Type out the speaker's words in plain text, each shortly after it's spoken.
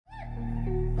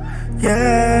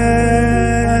Yeah.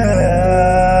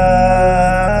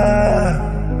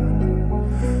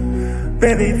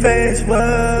 Babyface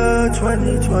World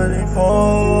 2024.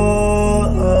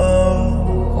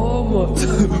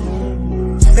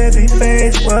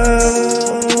 Babyface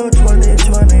World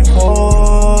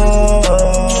 2024.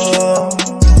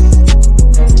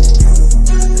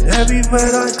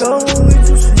 Everywhere I go,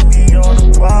 you see me on the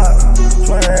block,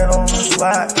 trying on the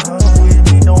spot. With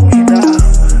me, know me now.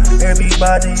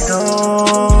 Everybody know.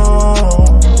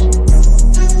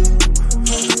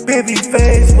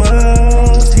 Babyface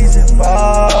World season 4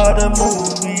 the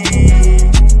movie.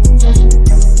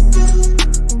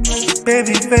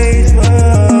 Babyface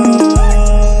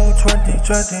World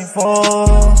 2024.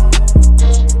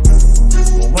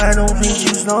 But I don't think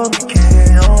you know me,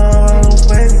 can't hold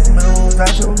baby knows. I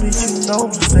don't think you know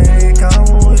mistake. I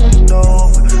want you know,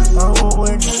 I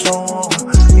want you know.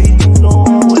 And you know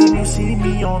when you see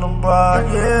me on the bar,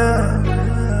 yeah.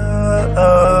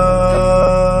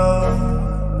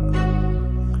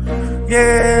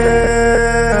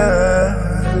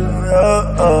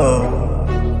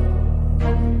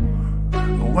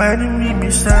 When you meet me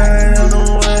sad, I know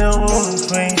where I wanna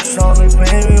drink. Something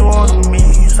baby wanna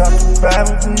meet. Stop the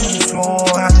rapping in the floor.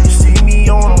 How you see me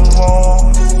on the wall?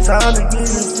 Time to get to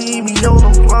see me on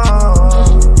the floor.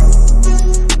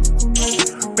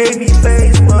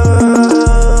 Babyface World.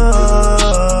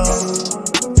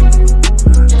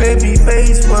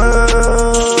 Babyface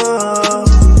World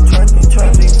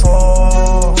 2024.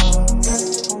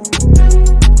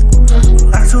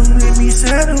 I don't make me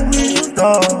sad with you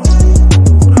though.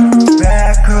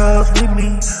 Bad girls with me,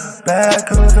 bad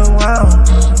girls around,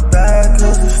 bad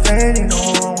girls are standing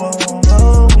over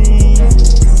me.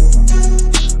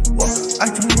 Well, I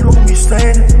just know me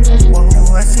standing. Well,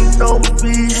 I see no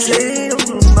be saying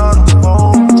I'm not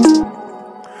alone.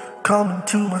 Coming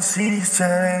to my city,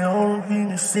 saying all in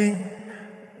the city.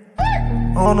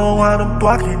 Don't know how to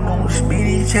block it, no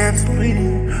speedy chance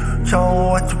bleeding. Show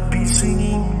what you be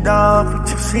singing, dog. But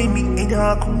you see me in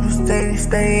our cool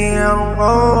stay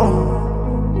alone.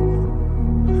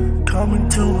 Coming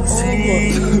to the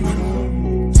city.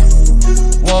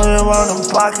 One around the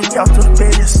block, and y'all to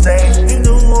pay the stay. You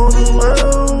don't want to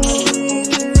alone.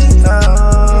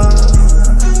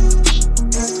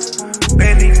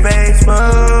 Babyface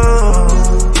World.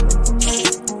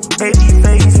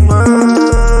 Babyface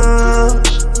World.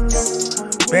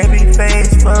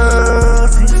 Babyface World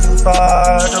season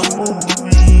 5 the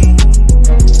movie.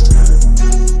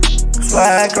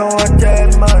 Swag on that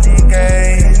money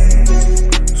game.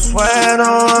 Swag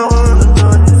on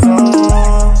the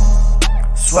song.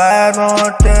 Swag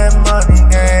on that money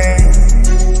game.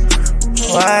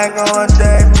 Swag on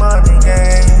that money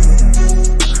game.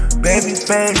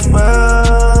 Babyface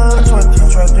World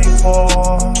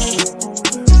 2024.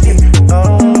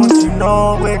 You know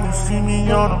when you see me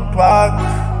on the block.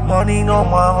 Money on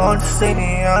my heart, say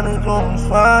they honest on the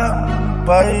spot.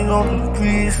 Body on the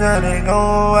streets and they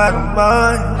go out of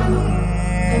mind.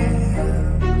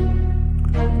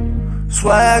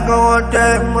 Swag on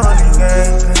that money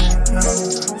game.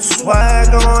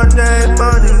 Swag on that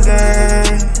money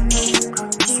game.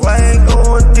 Swag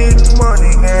on this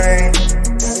money game.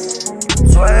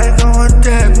 Swag on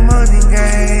that money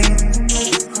game.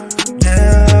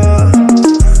 Yeah.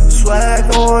 Swag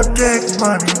on that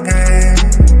money game.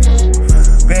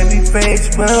 Babyface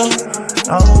World, I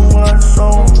don't want a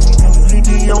soul. Leave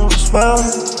me on the spell.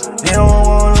 They don't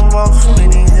wanna walk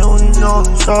with me, they only know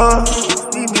the soul.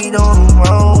 Leave me on the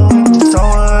road, it's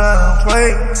all that I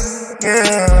play.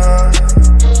 Yeah.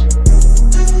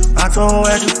 I told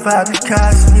her to find the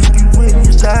cops, if you win,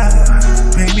 you die.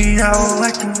 Baby, I don't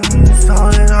like you, it's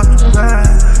all that I'm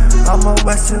tonight. I'm a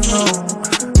Western low,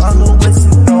 I'm a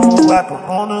Western low. Rapper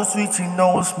on the streets, you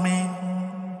know it's me.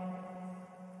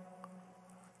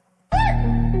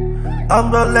 I'm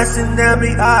the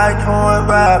legendary icon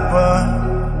rapper.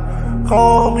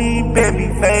 Call me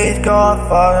Babyfacez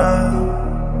Godfather.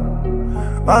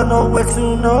 I know what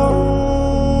you know.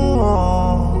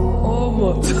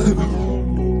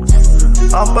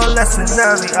 I'm a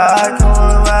legendary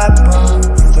icon rapper.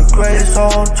 The greatest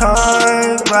on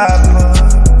time rapper.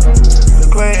 The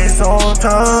greatest on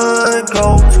time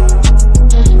goat.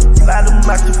 Battle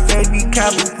match the baby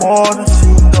cabin waters,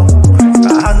 you know.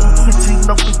 I don't switching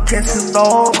up the catching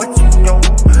all what you know.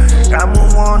 I'm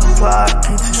on the block,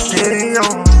 can't you stay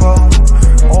on the road?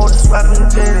 All this rapping,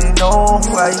 they know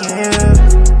who I am.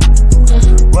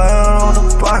 Well, on the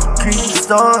block, can't you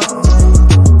start?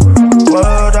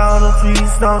 Word down the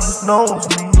streets, now just knows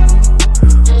me.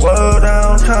 Word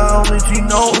downtown, and she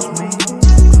knows me.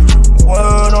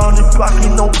 Word on the block, he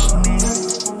knows me.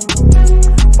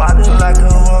 Why the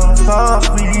my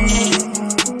feet.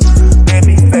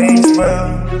 Babyface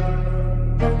world.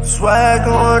 Swag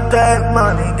on that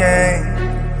money gang.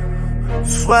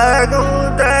 Swag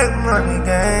on that money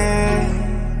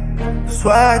gang.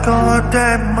 Swag on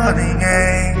that money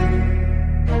gang.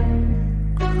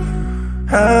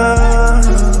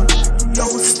 Yo,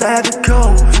 static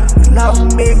code. Love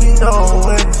made me know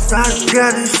when I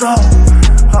got it so.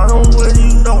 I don't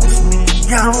really know me.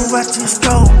 I don't watch this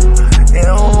go. They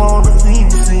don't wanna see me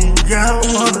sing. I don't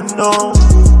wanna know.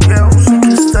 They don't see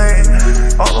me stay.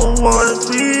 I don't wanna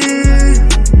be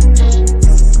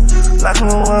like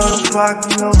no other fuck,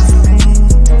 you know me.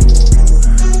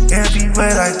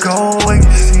 Everywhere I go, they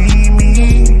can see me.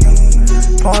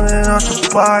 Pulling out the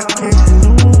pocket,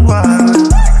 new eyes.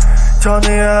 Turn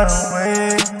the other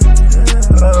way.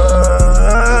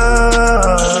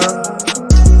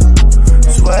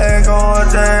 Swag on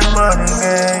that money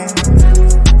gang.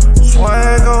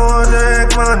 Swag on that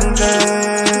money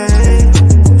gang.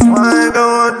 Swag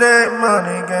on that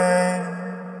money gang.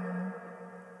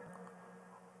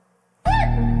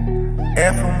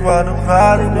 And from running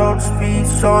riding on the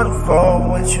streets on the phone.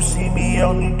 Once you see me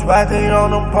only dragging on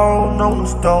the pole, no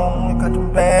stone. Got the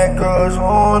bad girls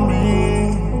on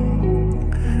me.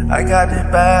 I got this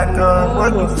bad girl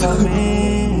working for me.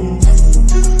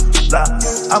 I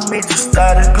made you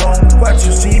static go. Watch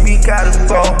you see me gotta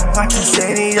go. Watch you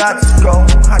say they got to go.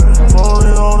 I can roll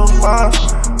it on the rock.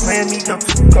 Man me up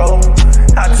to go.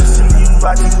 I just see you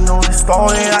watching on the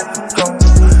story. I can go.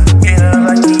 Get her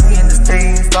like me in the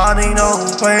stage. Starting on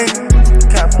the way.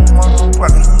 Cap on the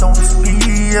rocking on the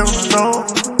speed of the road.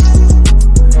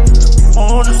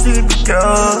 On the city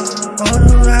girl. On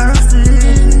the ride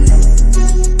street.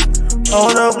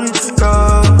 On the witch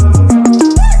girl.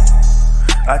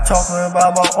 I talking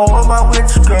about all my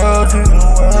witch girls in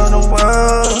the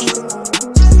world.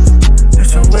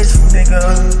 This a rich nigga.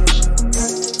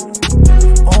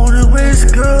 All the rich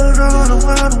girls all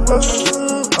around the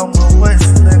world. I'm a rich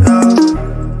nigga.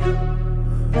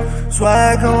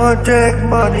 Swag on that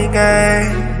money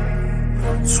gang.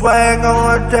 Swag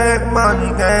on that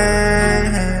money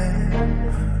gang.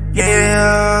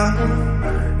 Yeah,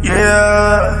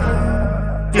 yeah.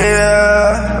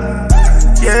 Yeah,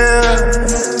 yeah.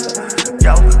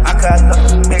 Yo, I got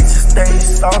nothing bitches, stay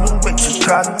starting with you,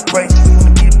 try to break.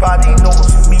 Everybody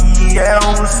knows me, yeah, I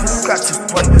always got to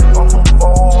play. I'm a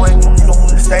boy, and you know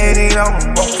the stadium, I'm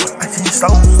a road. I see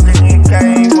so stingy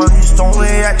game, when you stole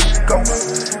it, I just go.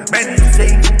 Man, you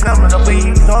see, I'm gonna be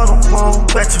on the phone,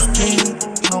 bet you see.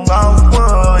 No, I'm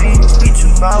worried, beat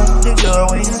you out,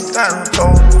 nigga, we gotta go.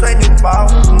 Think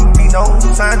about, you know,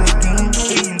 time to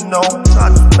no,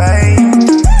 not the pain.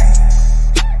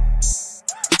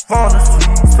 On the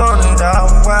streets, on it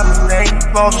out, while the name,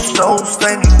 all the stove,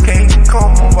 standing cake,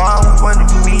 come around, when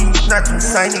you meet, not too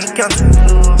tiny, counting,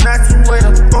 not too wait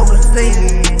up on the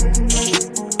stage.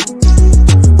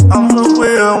 I'm the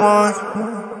real one.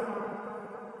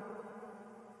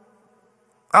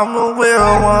 I'm the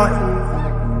real one.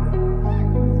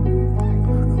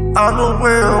 I'm the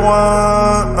real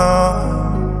one.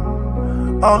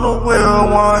 I'm the real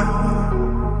one.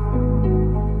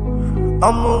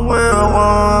 I'm the real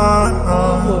one.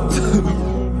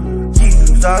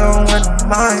 I don't want to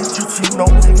mind you, see no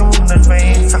nigga on the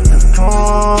veins. I can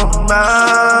come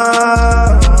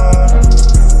out.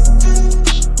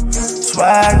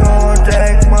 Swag on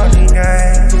that money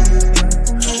gang.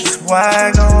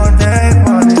 Swag on that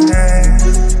money gang.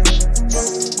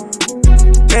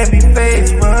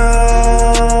 Babyface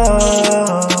world.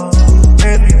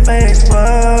 Babyface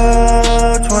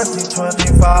world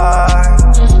 2025.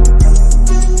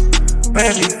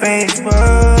 Babyface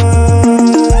world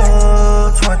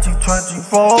 2024.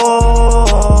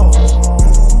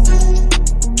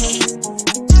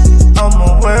 I'm a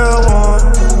real one.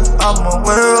 I'm a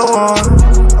real one.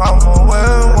 I'm a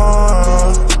real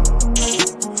one.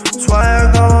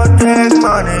 Swag on that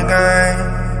money gang.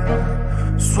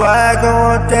 Swag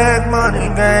on that money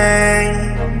gang.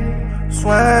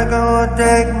 Swag on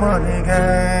that money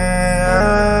gang.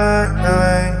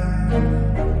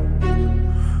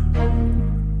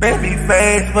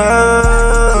 Babyface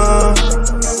world.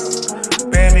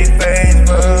 Babyface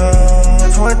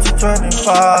world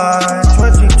 2025,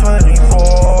 2024.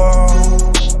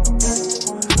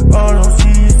 All those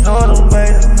seeds, all the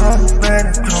ways, all the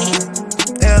better crew.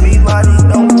 Everybody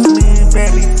knows me,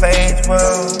 Babyface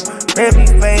world.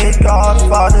 Babyface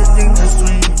Godfather in the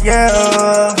street, yeah,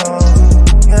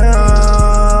 yeah.